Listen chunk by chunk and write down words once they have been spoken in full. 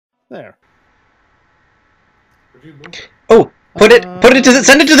There. Oh, send it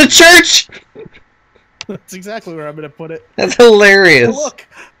to the church! That's exactly where I'm going to put it. That's hilarious.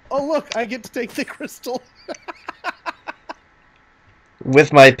 Oh look, I get to take the crystal.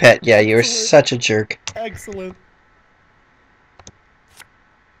 With my pet, yeah, you're such a jerk. Excellent.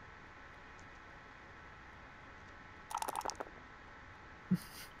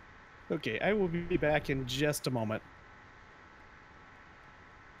 Okay, I will be back in just a moment.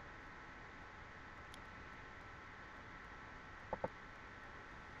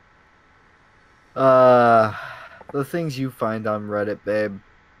 The things you find on Reddit, babe.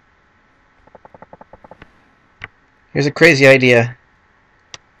 Here's a crazy idea.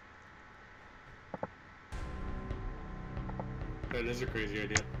 That is a crazy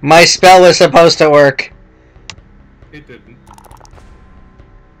idea. My spell was supposed to work. It didn't.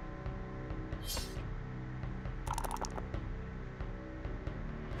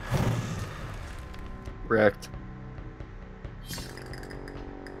 Wrecked.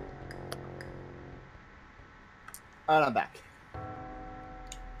 And I'm back.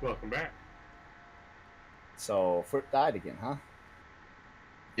 Welcome back. So, Fripp died again, huh?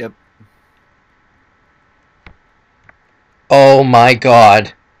 Yep. Oh my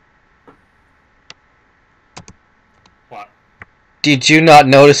god. What? Did you not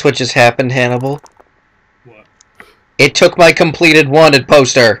notice what just happened, Hannibal? What? It took my completed wanted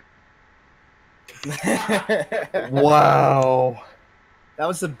poster. Wow. That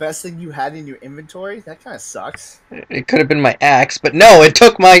was the best thing you had in your inventory? That kind of sucks. It could have been my axe, but no, it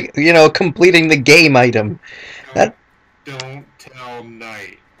took my, completing the game item. Don't tell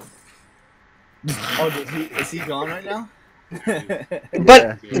Knight. Oh, is he gone right now?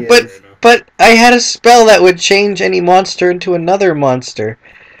 But I had a spell that would change any monster into another monster.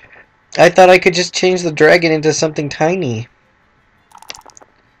 I thought I could just change the dragon into something tiny.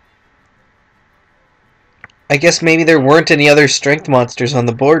 I guess maybe there weren't any other strength monsters on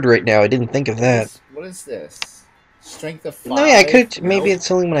the board right now. I didn't think of that. What is this? Strength of 5? No, yeah, I could. Maybe it's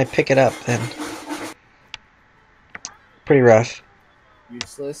only when I pick it up then. Pretty rough.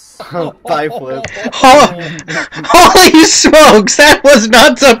 Useless. Thigh flip. Holy smokes! That was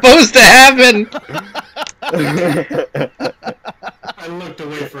not supposed to happen! I looked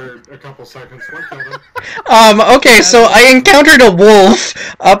away for a couple seconds. What killed him? Okay, so I encountered a wolf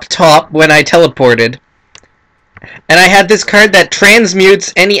up top when I teleported. And I had this card that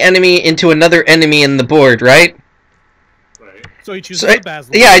transmutes any enemy into another enemy in the board, right? Right. So you choose the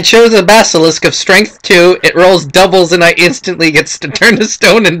basilisk. Yeah, I chose a basilisk of strength 2. It rolls doubles and I instantly get to turn to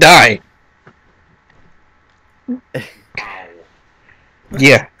stone and die.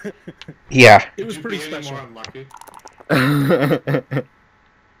 Yeah. Yeah. It was pretty special.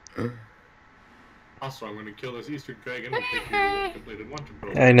 Also, I'm going to kill this Easter dragon and take your completed wanted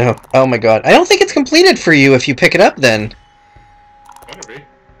poster. I know. Oh my god. I don't think it's completed for you if you pick it up then. Better be.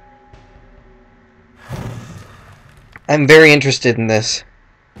 I'm very interested in this.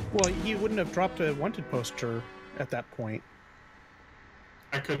 Well, he wouldn't have dropped a wanted poster at that point.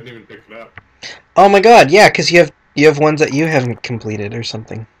 I couldn't even pick it up. Oh my god, yeah, because you have ones that you haven't completed or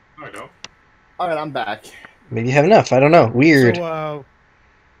something. No, I don't. Alright, I'm back. Maybe you have enough. I don't know. Weird. So,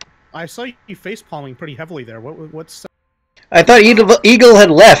 I saw you face palming pretty heavily there. What's? I thought Eagle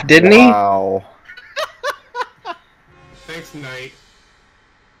had left, didn't he? Wow. Thanks, Knight.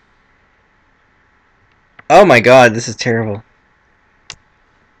 Oh my god, this is terrible.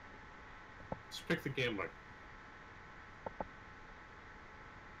 Just pick the gambler.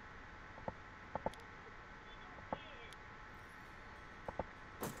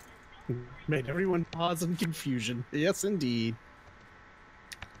 Made everyone pause in confusion. Yes, indeed.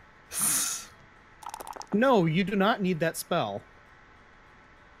 No, you do not need that spell.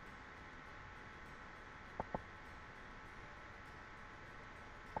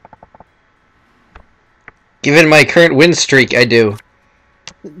 Given my current win streak, I do.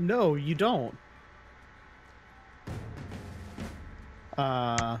 No, you don't.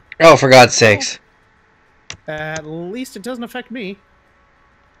 Oh, for God's sakes. At least it doesn't affect me.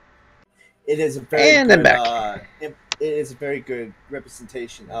 It is a very And good, I'm back. it is a very good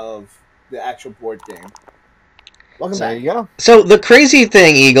representation of the actual board game. Welcome There back. you go. So, the crazy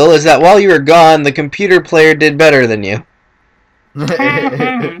thing, Eagle, is that while you were gone, the computer player did better than you.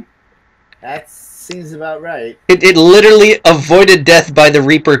 That seems about right. It literally avoided death by the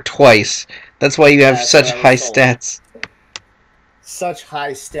Reaper twice. That's why you have That's such what I was high told. stats. Such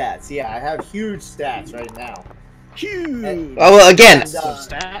high stats. Yeah, I have huge stats right now. Huge. Oh, well, again, And,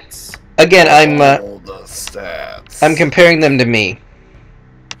 Stats. I'm All the stats. I'm comparing them to me.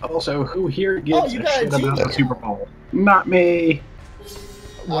 Also, who here gives you a got a shit about G. the Super Bowl? Not me.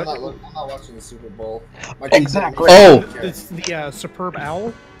 What? I'm not watching the Super Bowl. Exactly. Oh. It's the superb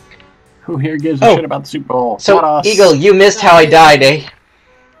owl. Who here gives a shit about the Super Bowl? So, Not us. Eagle, you missed how I died, eh?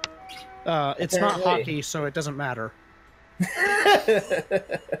 It's not Apparently. hockey, so it doesn't matter. I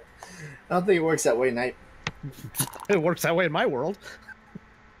don't think it works that way, Knight. It works that way in my world.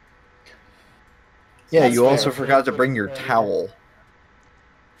 Yeah, That's you also fair. forgot to bring your towel.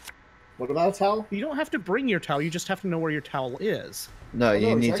 What about a towel? You don't have to bring your towel. You just have to know where your towel is. No, I you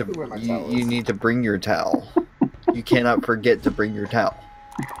know need exactly where my to. towel You is. need to bring your towel. You cannot forget to bring your towel.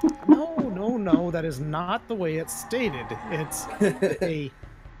 No. That is not the way it's stated. It's a.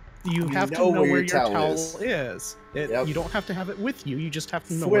 You have to know know where where your your towel towel is. is. Yep. You don't have to have it with you. You just have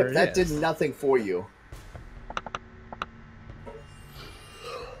to know where Flip, it that is. did nothing for you.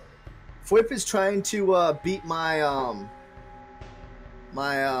 Flip is trying to beat my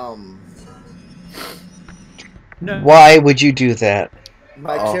No. Why would you do that?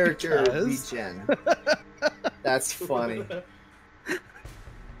 Oh. character Because- regen. That's funny.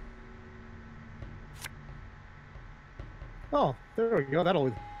 Oh, there we go.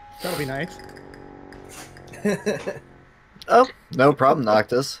 That'll be nice. Oh, no problem,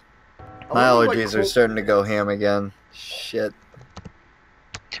 Noctis. My I wonder what allergies are quote- starting to go ham again. Shit.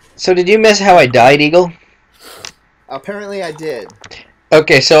 So did you miss how I died, Eagle? Apparently, I did.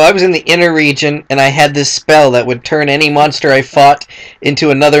 Okay, so I was in the inner region, and I had this spell that would turn any monster I fought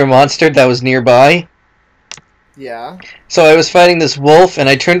into another monster that was nearby. Yeah. So I was fighting this wolf, and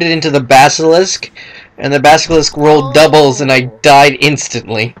I turned it into the basilisk, and the basilisk rolled doubles, and I Oh. died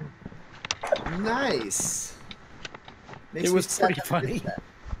instantly. Nice. Makes It me was sad pretty that I funny. did that.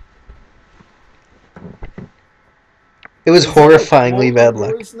 It was Is that a horrifyingly quote bad of luck.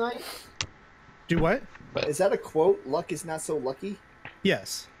 yours, Knight? Do what? Is that a quote? Luck is not so lucky?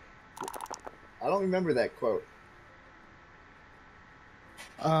 Yes. I don't remember that quote.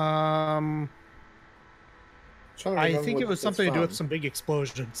 Um, Trying to I remember think what it was that's something to do from. with some big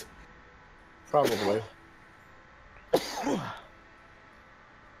explosions. Probably.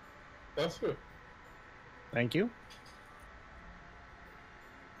 That's good. Thank you.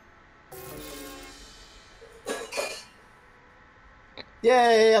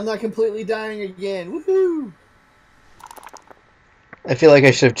 Yay, I'm not completely dying again. Woohoo! I feel like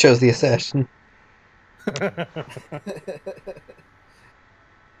I should have chose the assassin.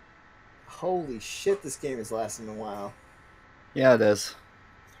 Holy shit, this game is lasting a while. Yeah, it is.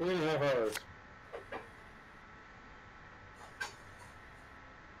 3.5 hours.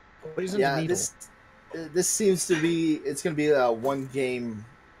 Poisoned Yeah, needle. this seems to be, it's going to be a one game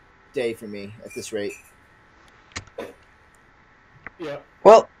day for me at this rate. Yeah.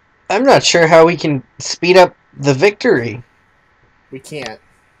 Well, I'm not sure how we can speed up the victory. We can't.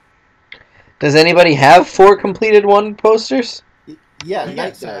 Does anybody have 4 completed one posters? Yeah, Knight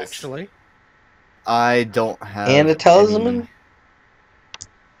Yes, does. actually. I don't have. And a talisman?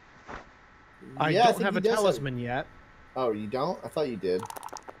 I Yeah, don't think have he a does talisman yet. Oh, you don't? I thought you did.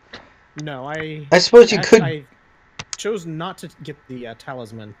 No, I suppose you could. I chose not to get the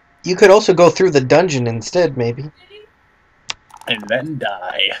talisman. You could also go through the dungeon instead, maybe. And then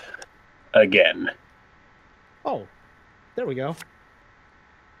die. Again. Oh, there we go.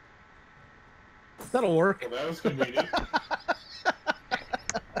 That'll work. Well, that was convenient.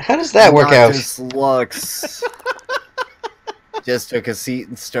 How does that work out? Noctis Lux just took a seat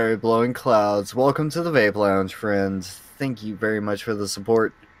and started blowing clouds. Welcome to the Vape Lounge, friends. Thank you very much for the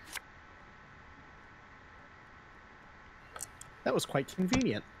support. That was quite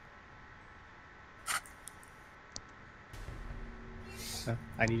convenient.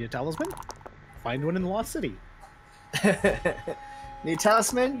 I need a talisman. Find one in the Lost City. Need a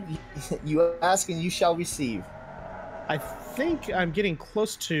talisman? You ask and you shall receive. I think I'm getting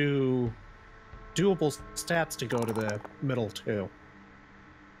close to doable stats to go to the middle too.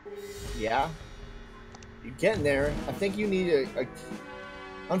 Yeah. You're getting there. I think you need a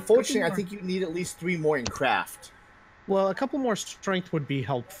unfortunately, I think you need at least 3 more in craft. Well, a couple more strength would be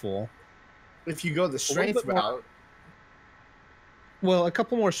helpful. If you go the strength bit more. route, Well, a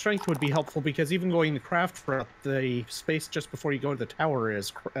couple more strength would be helpful because even going the craft route, the space just before you go to the tower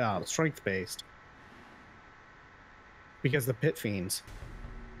is strength based. Because the pit fiends.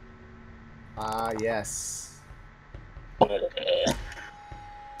 ah, yes. Oh,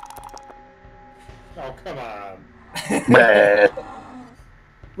 come on.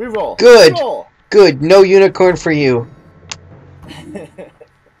 Reroll. Good. Reroll. Good, no unicorn for you.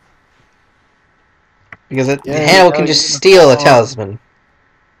 Because Hannibal can just steal a talisman.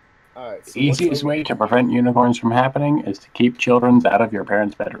 All right. So The easiest way to prevent unicorns from happening is to keep children out of your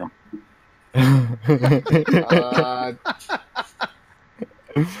parents' bedroom. Uh,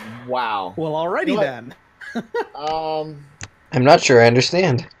 Wow. Well, alrighty You know then. I'm not sure I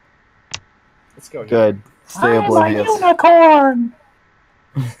understand. Let's go here. Good. Stay I'm a oblivious. unicorn!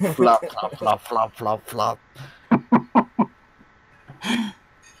 Flop, flop, flop, flop, flop, flop.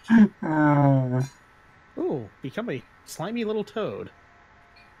 Ooh, become a slimy little toad.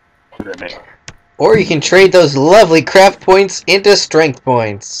 Or you can trade those lovely craft points into strength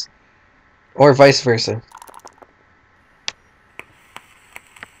points. Or vice versa.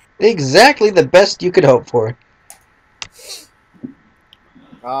 Exactly the best you could hope for.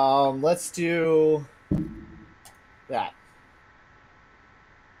 Let's do that.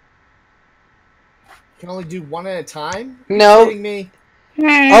 Can only do one at a time? No. Are you kidding me?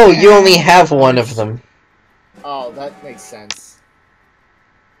 Oh, you only have one of them. Oh, that makes sense.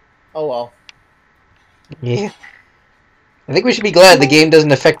 Oh well. Yeah. I think we should be glad the game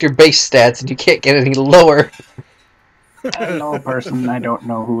doesn't affect your base stats and you can't get any lower. I know a person, I don't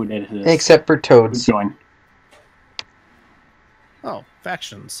know who it is. Except for Who's toads. join? Oh,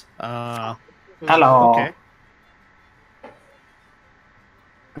 factions. Hello. Okay.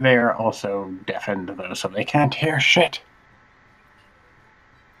 They're also deafened though, so they can't hear shit.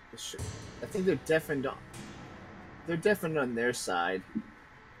 I think they're deafened on. They're deafened on their side.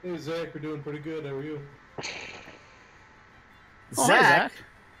 Hey, Zach, we're doing pretty good. How are you? Oh, hi, Zach,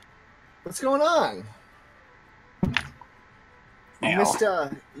 what's going on? Ow.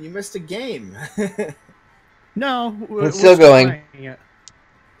 You missed a game. No, It's still going. playing it.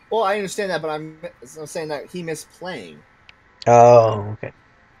 Well, I understand that, but I'm saying that he missed playing. Oh, okay.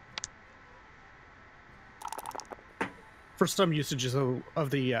 For some usages of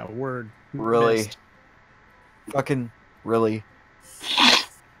the word. Really? missed. Fucking really.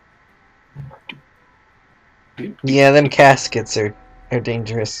 Yeah, them caskets are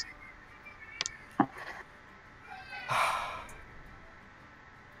dangerous. God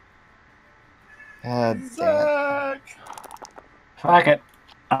damn it. Zach! Fuck it.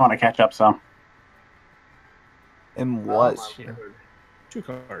 I want to catch up some. And what? Oh, my word. 2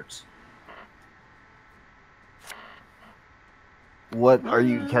 cards. What are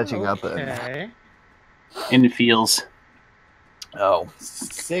you catching up in? Okay. In feels. Oh.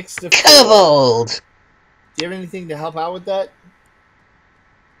 6 to 4. Kobold! Do you have anything to help out with that?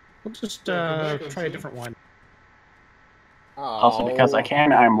 We'll just Welcome back, try a MC. different one. Oh. Also, because I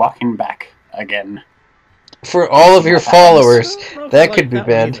can, I'm walking back again. For all of your followers, I don't know if I that like could be one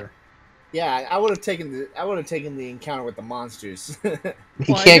bad. either. Yeah, I would have taken the encounter with the monsters. You Well, I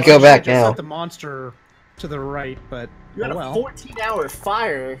can't guess I go should've back just now. set the monster to the right, but You had oh a well. 14-hour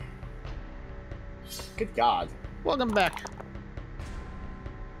fire. Good God. Welcome back.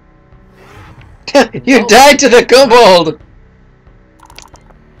 You died to the kobold!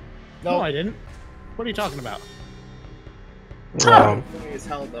 No, No, I didn't. What are you talking about? Wow. funny as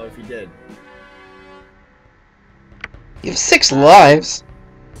hell though if you did. You have 6 lives,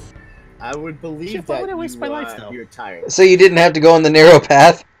 I would believe Shit, why that would I waste my life, though? you're tired. so you didn't have to go on the narrow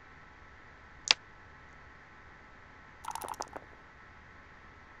path.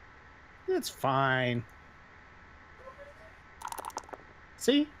 It's fine.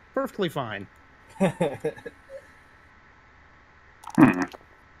 See? Perfectly fine.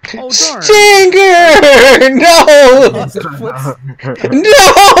 Oh, darn. Stinger! No! No!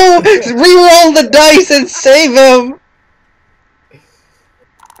 Reroll the dice and save him!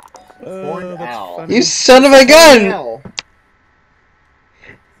 Horned That's owl. funny. You son of a Horny gun! owl.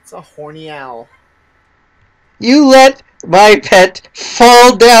 It's a horny owl. You let my pet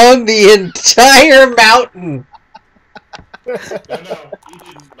fall down the entire mountain! No, he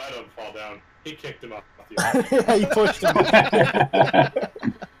didn't let him fall down. He kicked him off the Yeah, you pushed him.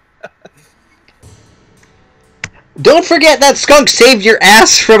 Don't forget that skunk saved your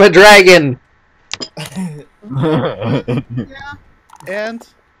ass from a dragon! And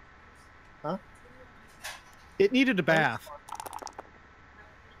Huh? it needed a bath.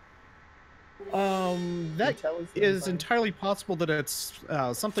 That is entirely possible that it's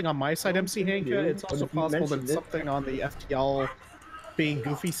something on my side, MC Hanka. It's also possible that it's something on the FTL being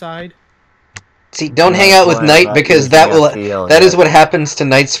goofy side. See, don't hang out with Knight because that is what happens to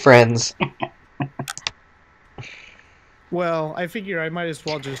Knight's friends. Well, I figure I might as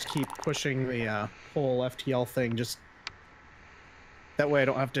well just keep pushing the whole FTL thing, just that way I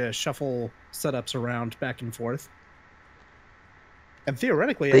don't have to shuffle setups around back and forth. And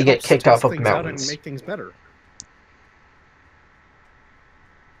theoretically, They it get helps kicked test off of things out and mountains. make things better.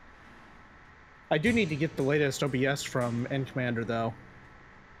 I do need to get the latest OBS from N Commander, though.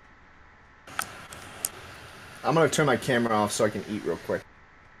 I'm gonna turn my camera off so I can eat real quick.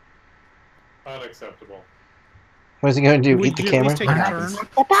 Unacceptable. What is he going to do? Would Eat the you at camera? least take a turn?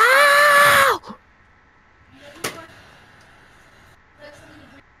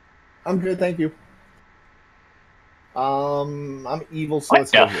 I'm good, thank you. I'm evil, so What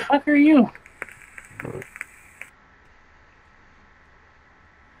let's go the here. fuck are you?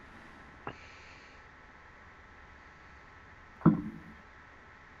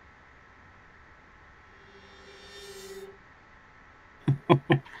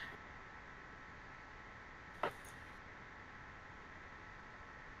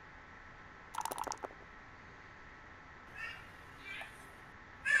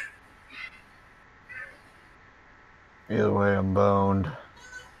 Either way, I'm boned.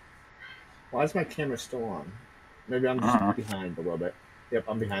 Why is my camera still on? Maybe I'm just behind a little bit. Yep,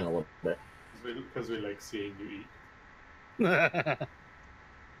 I'm behind a little bit. Because we like seeing you eat.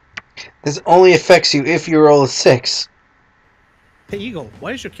 This only affects you if you roll a 6. Hey, Eagle,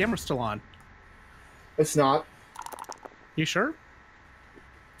 why is your camera still on? It's not. You sure?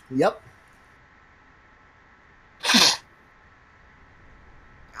 Yep.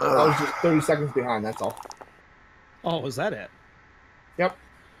 I was just 30 seconds behind, that's all. Oh, is that it? Yep.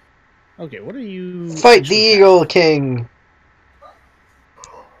 Okay, what are you... Fight the Eagle King!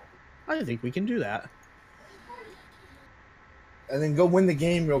 I think we can do that. And then go win the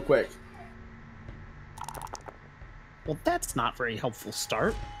game real quick. Well, that's not very helpful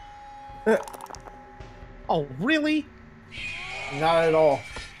start. Oh, really? Not at all.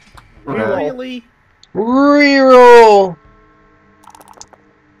 Really? Reroll!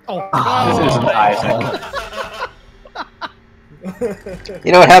 Oh, This isn't Isaac.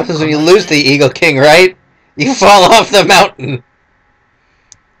 You know what happens when you lose the Eagle King, right? You fall off the mountain.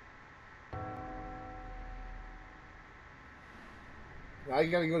 Now you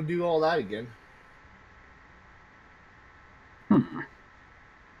gotta go do all that again.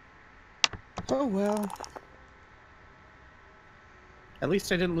 Oh, well. At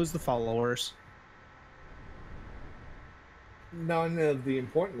least I didn't lose the followers. None of the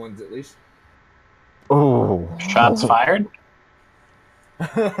important ones, at least. Oh. Shots fired?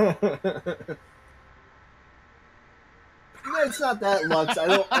 It's not that, Lux.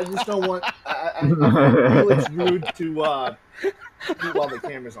 I just don't want. I feel it's rude to do while the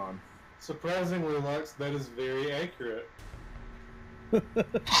camera's on. Surprisingly, Lux, that is very accurate.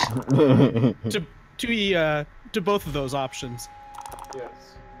 To both of those options.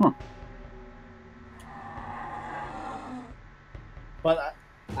 Yes. But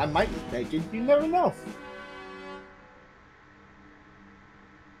I might make it. You never know.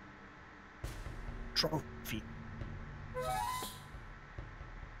 Trophy.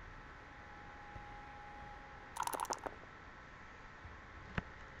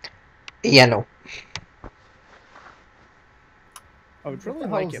 Yeah, no. I would really What the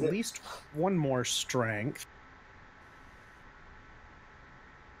hell like is at it? least one more strength.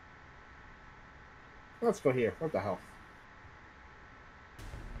 Let's go here. What the hell?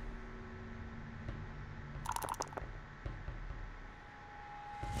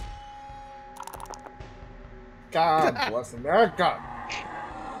 God bless America.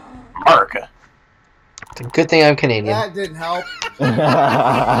 America. It's a good thing I'm Canadian. That didn't help.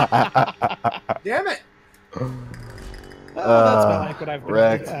 Damn it. That's about like what I've been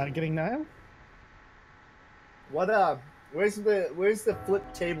wrecked. getting now. What where's the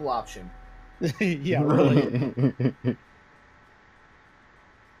flip table option? Yeah, really.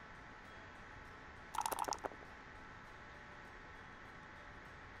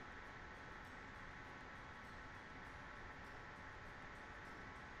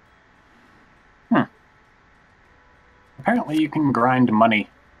 Apparently you can grind money.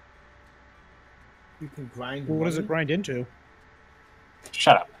 You can grind. Well, what does it money? grind into?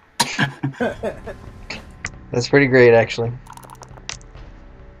 Shut up. That's pretty great, actually.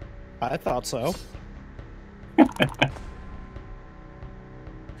 I thought so.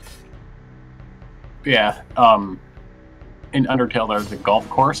 Yeah, in Undertale there's a golf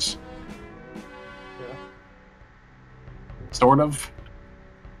course. Yeah. Sort of.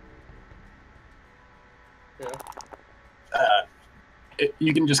 Yeah.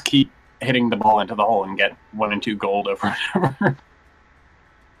 You can just keep hitting the ball into the hole and get 1 and 2 gold over and over.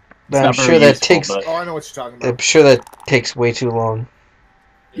 But I'm not sure very that useful, takes. but- Oh, I know what you're talking I'm about. sure that takes way too long.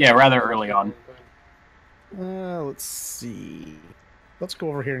 Yeah, rather early on. Let's see. Let's go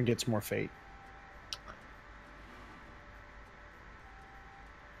over here and get some more fate.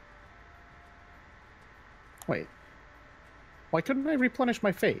 Wait. Why couldn't I replenish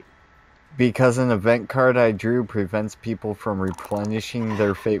my fate? Because an event card I drew prevents people from replenishing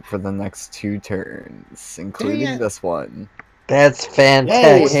their fate for the next 2 turns, including it. this one. That's Hey,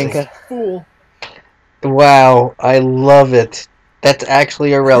 fantastic. Hinka. Fool. Wow, I love it. That's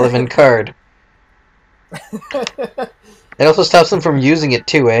actually a relevant card. It also stops them from using it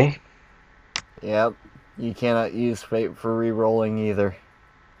too, eh? Yep. You cannot use Fate for re-rolling either.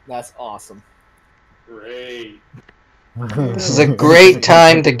 That's awesome. Great. This is a great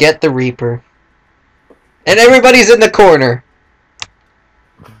time to get the Reaper. And everybody's in the corner.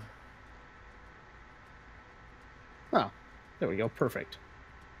 There we go. Perfect.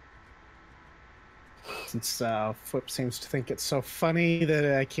 Since Flip seems to think it's so funny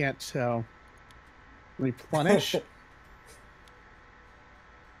that I can't replenish,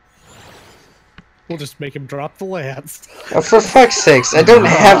 we'll just make him drop the lance. Oh, for fuck's sakes, I don't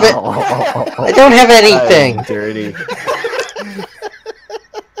have it. I don't have anything. That is dirty.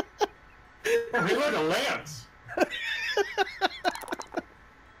 He learned a lance.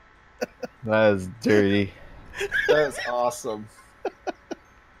 That is dirty. That's awesome.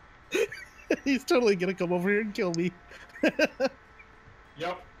 He's totally gonna come over here and kill me.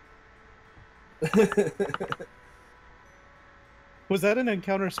 Yep. Was that an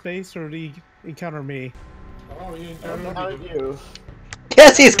encounter space or did he encounter me? Oh, you How encountered are me. you?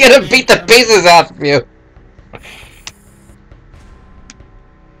 Yes, he's gonna beat the pieces off of you.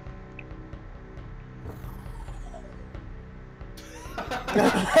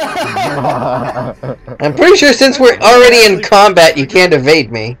 I'm pretty sure since we're already in combat, you can't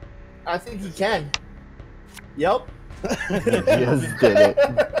evade me. I think you can. Yep. Just did it.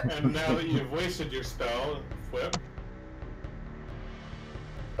 And now that you've wasted your spell, Flip.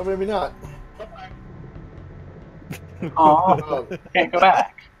 Or maybe not. Oh, can't go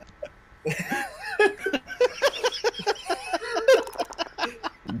back.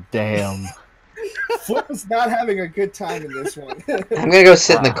 Damn. Flip is not having a good time in this one. I'm gonna go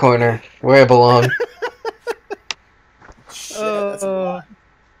sit in the corner where I belong. Shit, that's a Uh, lot.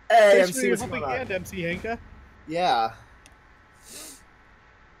 Hey, Thanks for MC, your what's helping going on? hand, MC Hanka. Yeah.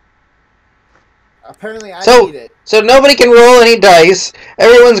 Apparently, I So- need it. So nobody can roll any dice.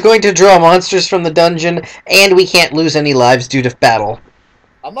 Everyone's going to draw monsters from the dungeon, and we can't lose any lives due to battle.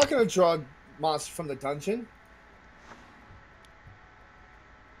 I'm not gonna draw monster from the dungeon.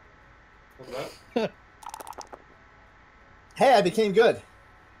 What's that? Hey, I became good.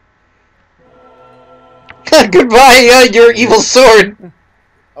 Goodbye, your evil sword.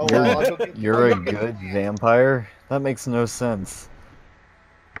 Oh well, I'll go You're a good vampire? That makes no sense.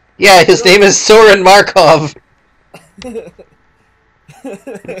 Yeah, his name is Soren Markov.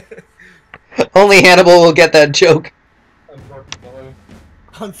 Only Hannibal will get that joke. Unfortunately.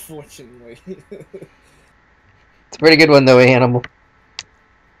 Unfortunately. It's a pretty good one, though, Hannibal.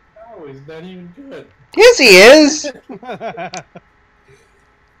 Oh, he's not even good. Yes, he is.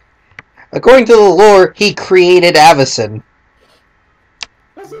 According to the lore, he created Avacyn.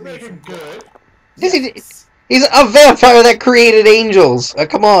 Doesn't make him good. Yes, he's a vampire that created angels.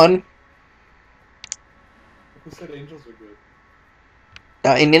 Come on. Who said angels are good?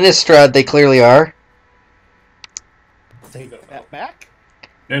 In Innistrad, they clearly are. Take that back.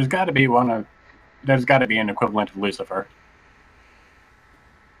 There's got to be There's got to be an equivalent of Lucifer.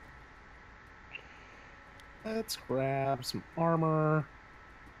 Let's grab some armor.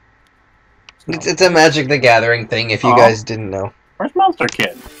 It's a Magic the Gathering thing, if you Oh. guys didn't know. Where's Monster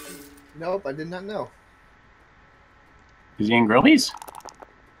Kid? Nope, I did not know. Is he in Grillies?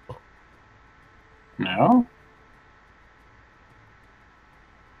 No?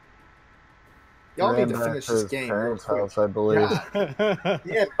 Y'all need to Ran back finish to this his game. parents' real house, I believe. quick.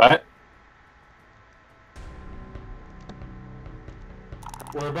 Yeah, What?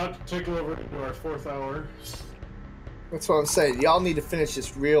 We're about to take over into our 4th hour. that's what I'm saying. Y'all need to finish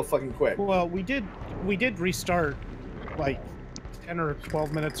this real fucking quick. Well, we did restart like 10 or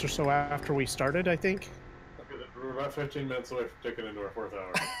 12 minutes or so after we started, I think. We're about 15 minutes away from taking into our 4th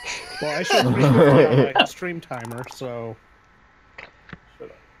hour. Well, I should read my stream timer, so Shut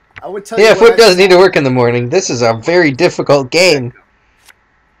up. I would tell Yeah, you. Flip does need to work in the morning. This is a very difficult game.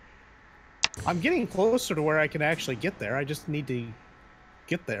 I'm getting closer to where I can actually get there. I just need to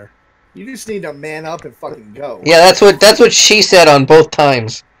get there. You just need to man up and fucking go. Yeah, that's what she said on both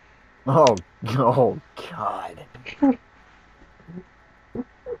times. Oh, oh God.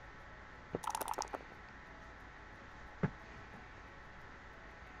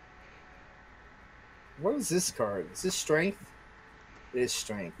 What is this card? Is this strength? It is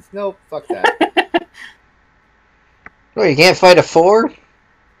strength. Nope, fuck that. Oh, you can't fight a 4?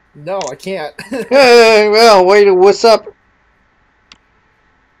 No, I can't. Hey, well, wait, what's up?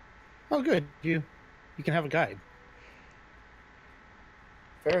 Oh, good. You can have a guide.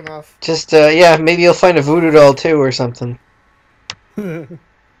 Fair enough. Just, yeah, maybe you'll find a voodoo doll too or something.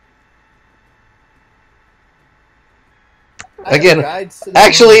 I have Again, guides to the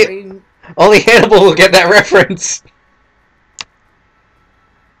actually- brain- Only Hannibal will get that reference.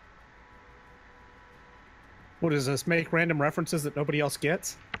 What does this make random references that nobody else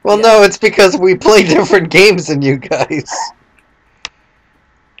gets? Well, Yeah. no, it's because we play different games than you guys.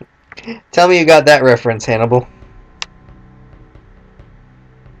 Tell me you got that reference, Hannibal.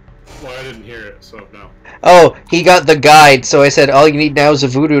 Well, I didn't hear it, so no. Oh, he got the guide, so I said all you need now is a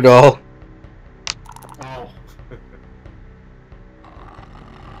voodoo doll. Oh.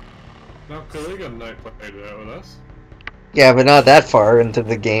 No, Kaligan and I played that with us. Yeah, but not that far into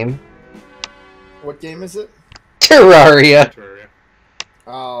the game. What game is it? Terraria. Terraria.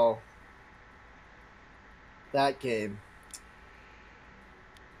 Oh. That game.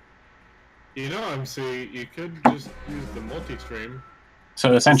 You know, MC, you could just use the multi-stream.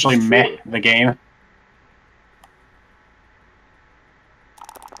 So essentially, This is meh, true. the game.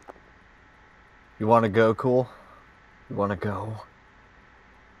 You want to go, cool? You want to go?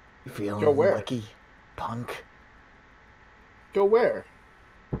 You feeling Go where? lucky, punk? Go where?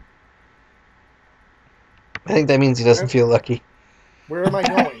 I think that means he doesn't feel lucky. Where am I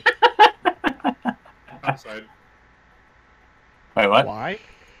going? Outside. Wait, what? Why?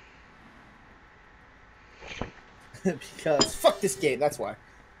 Because fuck this game, that's why.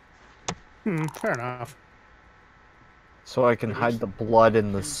 Fair enough. So I can hide the blood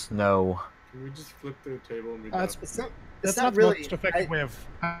in the snow. Can we just flip the table and be That's- done? It's not. That's It's not not the really. most effective way of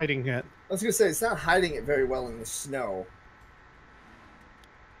hiding it. I was gonna say it's not hiding it very well in the snow.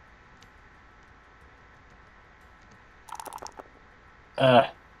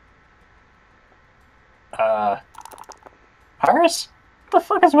 Paris? What the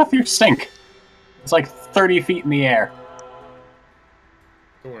fuck is with your sink? It's like 30 feet in the air.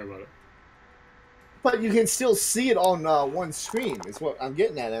 Don't worry about it. But you can still see it on one screen. Is what I'm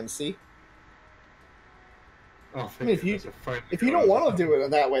getting at, MC. Oh, thank I mean, if you- goodness, I finally If you got don't it. want to do it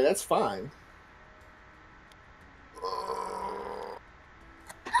that way, that's fine.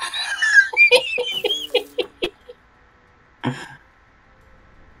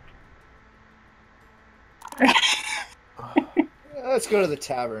 Let's go to the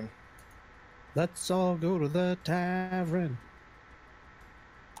tavern. Let's all go to the tavern.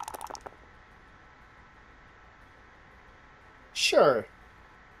 Sure.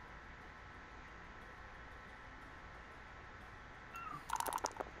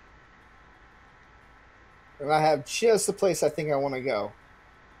 And I have just the place I think I want to go.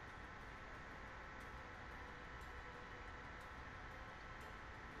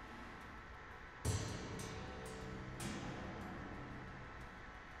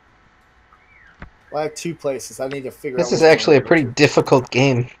 Well, I have two places. I need to figure out. This is which one actually a I'm gonna pretty go to. difficult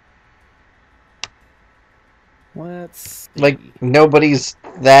game. Let's see. Like, nobody's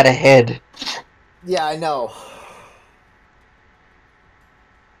that ahead. Yeah, I know.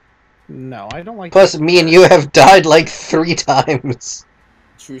 No, I don't like. Plus, me and you have died like 3 times.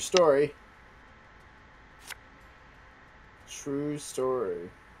 True story. True story.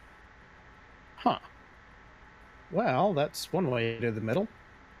 Huh. Well, that's one way to the middle.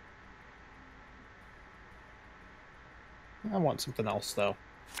 I want something else, though.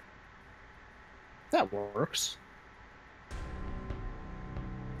 That works.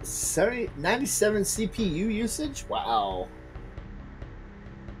 97 CPU usage? Wow.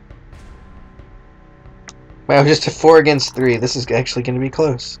 Wow, just a 4 against 3. This is actually going to be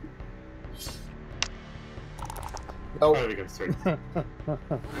close. Oh, 5 against 3. No,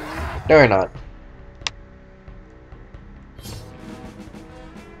 we're not.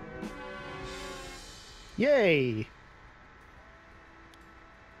 Yay!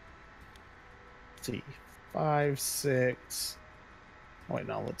 Let's see. 5, 6. Oh, wait,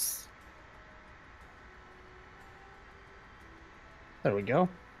 no, let's. There we go.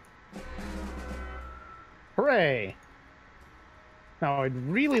 Hooray! Now, I'd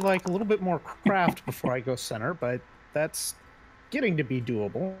really like a little bit more craft before I go center, but that's getting to be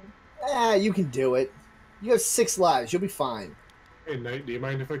doable. you can do it. You have 6 lives. You'll be fine. Hey, Knight, do you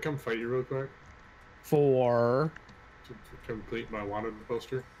mind if I come fight you real quick? For To complete my wanted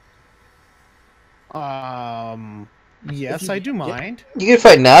poster? yes, If you- I do yeah. mind. You can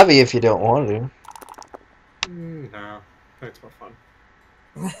fight Navi if you don't want to. No. That's more fun.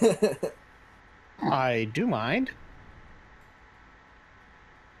 I do mind.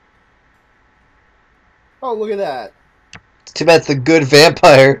 Oh, look at that. It's too bad it's the good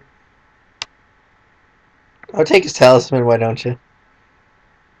vampire. I'll take his talisman, why don't you?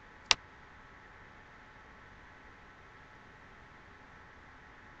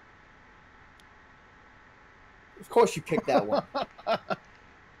 Of course you picked that one.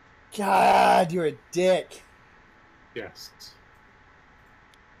 God, you're a dick. Yes.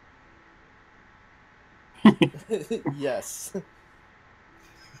 Yes.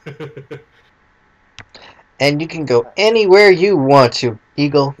 And you can go anywhere you want to,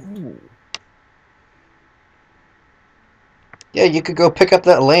 Eagle. Yeah, you could go pick up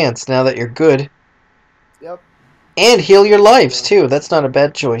that lance now that you're good. Yep. And heal your lives, too. That's not a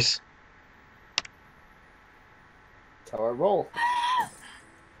bad choice. That's how I roll.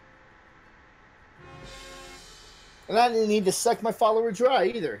 And I didn't need to suck my follower dry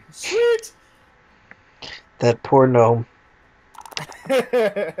either. Sweet! That poor gnome.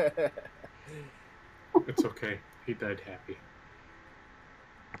 It's okay. He died happy.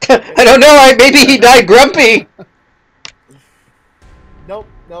 I don't know, maybe he died grumpy. Nope.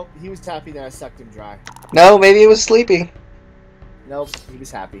 He was happy that I sucked him dry. No, maybe he was sleepy. Nope, he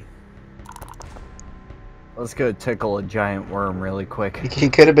was happy. Let's go tickle a giant worm really quick. He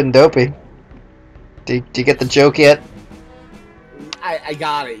could have been dopey. Do you get the joke yet? I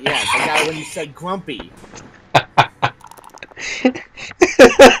got it, yes. I got it when you said grumpy.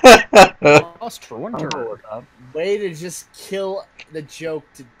 Lost for one turn. Way to just kill the joke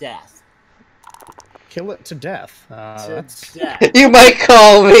to death. Kill it to death. That's Death. You might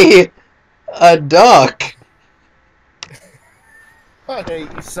call me a duck. I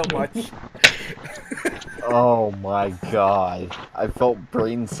hate you so much. Oh my god. I felt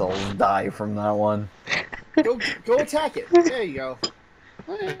brain cells die from that one. Go attack it. There you go.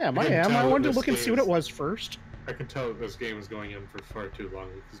 I am. I wanted to look and see what it was first. I can tell that this game is going on for far too long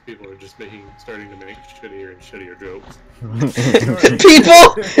because people are just starting to make shittier and shittier jokes.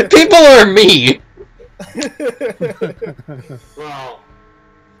 People are me. Well,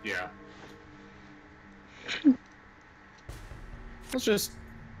 yeah. Let's just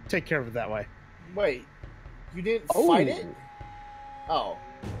take care of it that way. Wait, you didn't fight it? Oh.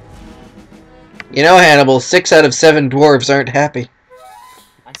 You know, Hannibal, 6 out of 7 dwarves aren't happy.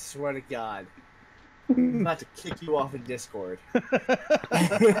 I swear to God. I'm about to kick you off in Discord.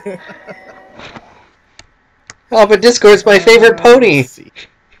 Oh, but Discord's my favorite pony. Let's see.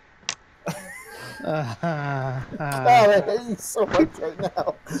 God, I hate you so much right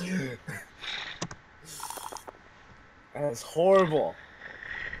now. That's horrible.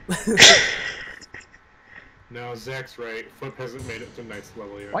 No, Zach's right. Flip hasn't made it to Knight's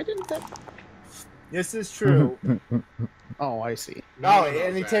level yet. Why didn't that? This is true. Oh, I see. No,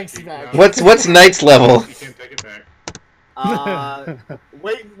 and he takes it back. What's Knight's level? You can't take it back.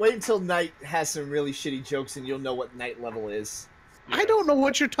 Wait until Knight has some really shitty jokes and you'll know what Knight level is. I don't know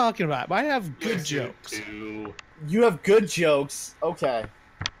what you're talking about. I have good Yes, you jokes. do. You have good jokes. Okay.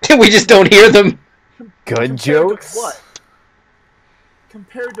 We just don't hear them. Good Compared jokes? to what?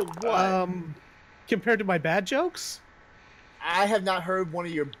 Compared to what? Compared to my bad jokes? I have not heard one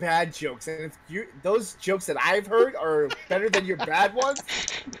of your bad jokes, and if those jokes that I've heard are better than your bad ones,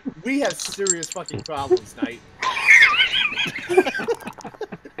 we have serious fucking problems, Knight.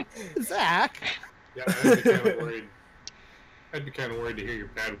 Zach? Yeah, I'd be kind of worried. I'd be kind of worried to hear your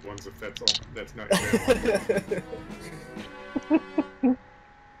bad ones if that's not your bad one.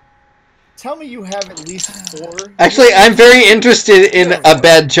 Tell me you have at least 4. Actually, I'm very interested in a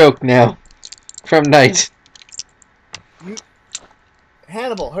bad joke now. From Knight.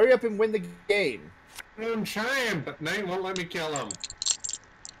 Hannibal, hurry up and win the game. I'm trying, but Knight won't let me kill him.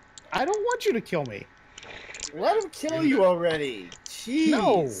 I don't want you to kill me. Let him kill you already. Jeez.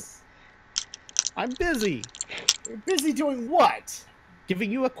 No. I'm busy. You're busy doing what?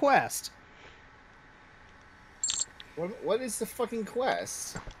 Giving you a quest. What is the fucking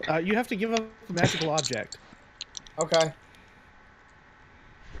quest? You have to give up a magical object. Okay.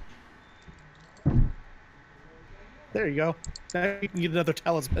 There you go. Now you can get another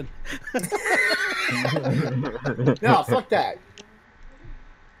talisman. No, fuck that.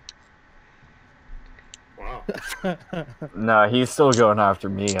 Wow. Nah, he's still going after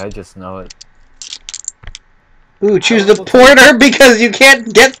me. I just know it. Ooh, choose the porter because you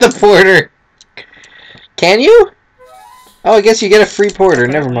can't get the porter. Can you? Oh, I guess you get a free porter.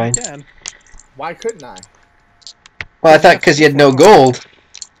 Never mind. Why couldn't I? Well, I thought because you had no gold.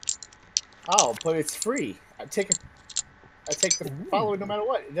 Oh, but it's free. I take the follower no matter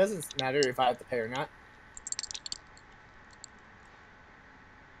what. It doesn't matter if I have to pay or not.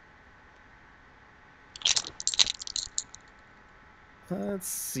 Let's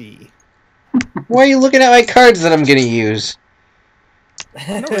see. Why are you looking at my cards that I'm gonna use?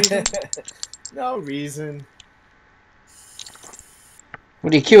 No reason. No reason.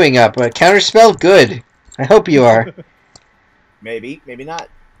 What are you queuing up? A counterspell? Good. I hope you are. Maybe, maybe not.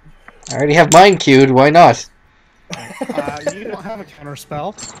 I already have mine queued. Why not? You don't have a counter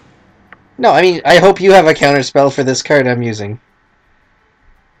spell. No, I mean, I hope you have a counterspell for this card I'm using.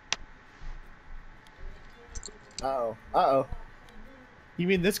 Uh-oh. Uh-oh. You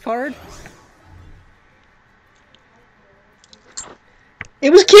mean this card?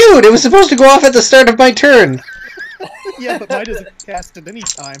 It was cute! It was supposed to go off at the start of my turn! Yeah, but mine doesn't cast at any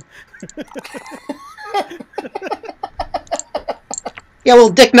time. Yeah, well,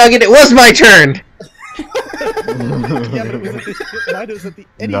 Dick Nugget, it was my turn! Yeah, but mine was at the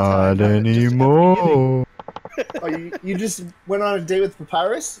any Not time. anymore. Oh, you just went on a date with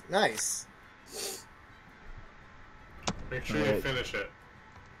Papyrus? Nice. Make sure you Alright. finish it.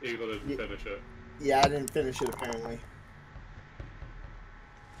 Eagle didn't Ye- finish it. Yeah, I didn't finish it apparently.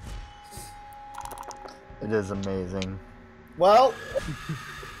 It is amazing. Well.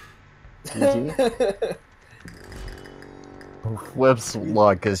 GG. Whip's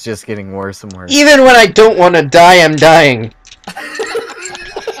luck is just getting worse and worse. Even when I don't want to die, I'm dying.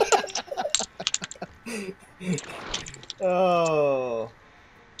 Oh.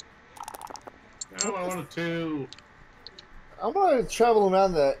 No, I wanted to. I'm gonna travel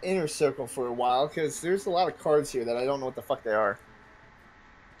around the inner circle for a while because there's a lot of cards here that I don't know what the fuck they are.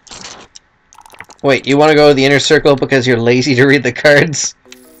 Wait, you want to go to the inner circle because you're lazy to read the cards?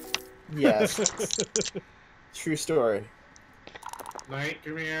 Yes. True story. Knight,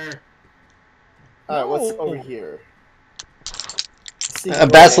 come here. Alright, what's No. over here? A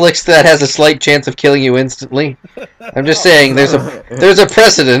basilisk that has a slight chance of killing you instantly. I'm just saying, there's a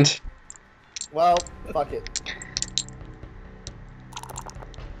precedent. Well, fuck it.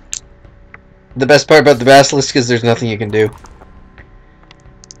 The best part about the basilisk is there's nothing you can do.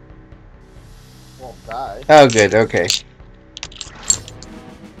 Won't die. Oh, good, okay.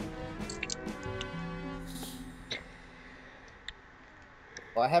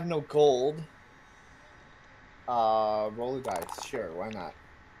 Well, I have no gold. Roll the dice. Sure, why not?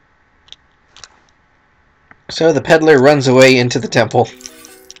 So the peddler runs away into the temple.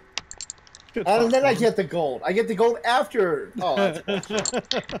 Good And then I thought, get the gold. I get the gold after. Oh, that's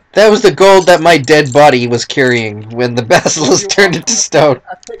That was the gold that my dead body was carrying when the basilisk turned into stone.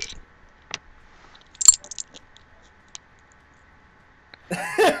 I picked...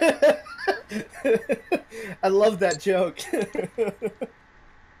 I love that joke.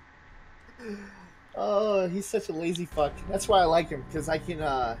 Oh, he's such a lazy fuck. That's why I like him, because I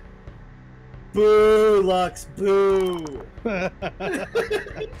can, Boo, Lux, boo! That's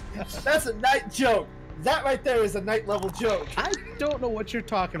a night joke! That right there is a night level joke! I don't know what you're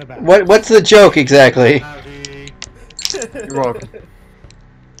talking about. What's the joke exactly? Javi. You're welcome.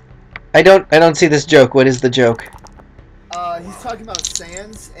 I don't see this joke. What is the joke? He's talking about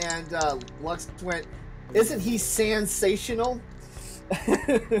Sans, and, Lux went, isn't he sensational?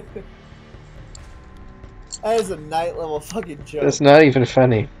 That is a night level fucking joke. That's not even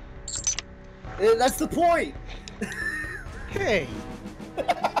funny. That's the point! Hey,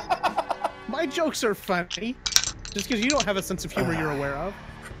 my jokes are funny. Just because you don't have a sense of humor you're aware of.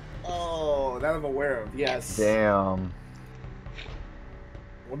 Oh, that I'm aware of, yes. Damn.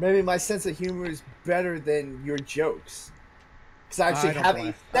 Well, maybe my sense of humor is better than your jokes. Because I actually have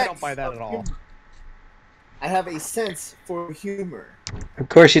a I don't buy that at all. humor. I have a sense for humor. Of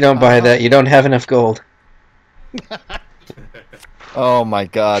course you don't buy that. You don't have enough gold. Oh my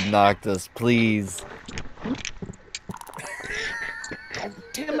god, Noctis, please. Oh,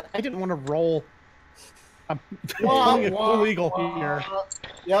 damn it, I didn't want to roll. I'm Wah, pulling it wah, illegal wah. here.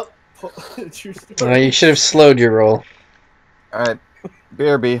 Yep. True story. You should have slowed your roll. Alright,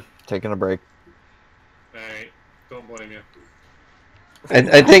 BRB, taking a break. Alright, don't blame you.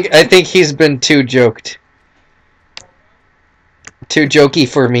 I think he's been too joked. Too jokey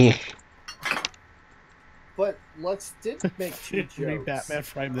for me. But Lux did make two Read jokes. Batman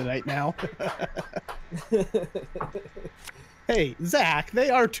Prime the Night now. Hey, Zach, they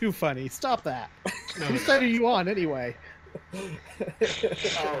are too funny. Stop that. Whose side are you on anyway?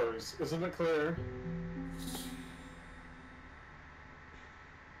 Ours, isn't it clear?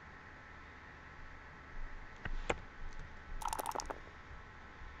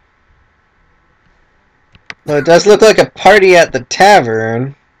 Well, it does look like a party at the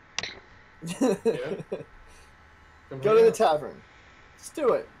tavern. Yeah. Go to the tavern. Let's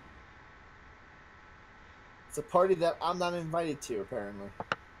do it. It's a party that I'm not invited to, apparently.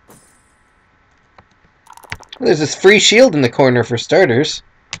 There's this free shield in the corner for starters.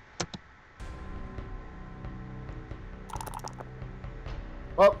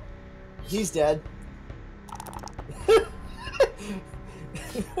 Well, he's dead.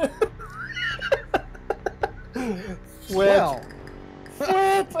 Well,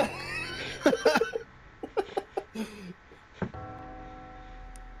 Whip!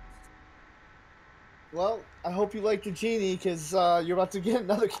 hope you like the genie, because you're about to get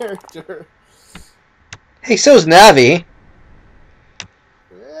another character. Hey, so's Navi.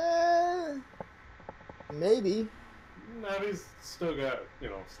 Maybe. Navi's still got,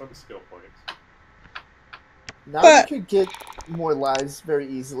 some skill points. Now But- you could get more lives very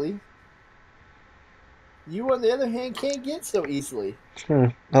easily. You, on the other hand, can't get so easily.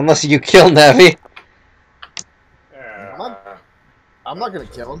 Unless you kill Navi. I'm not gonna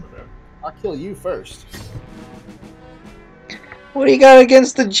kill him. I'll kill you first. What do you got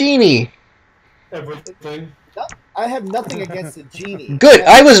against the genie? Everything. I have nothing against the genie. Good,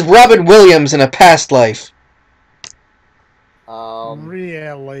 I was Robin Williams in a past life.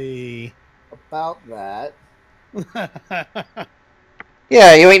 Really? About that.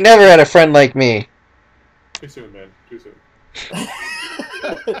 Yeah, you ain't never had a friend like me. Too soon, man. Too soon.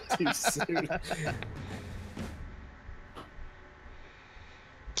 Too soon.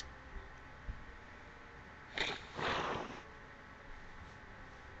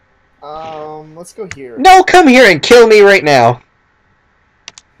 Let's go here. No, come here and kill me right now.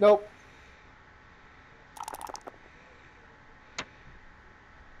 Nope.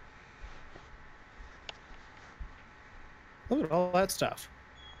 Look at all that stuff.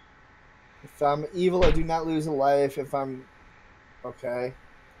 If I'm evil, I do not lose a life. If I'm... Okay.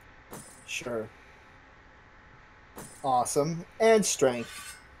 Sure. Awesome. And strength.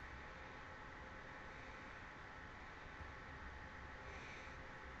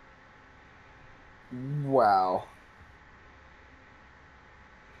 Wow.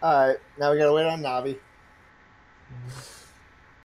 Alright, now we gotta wait on Navi.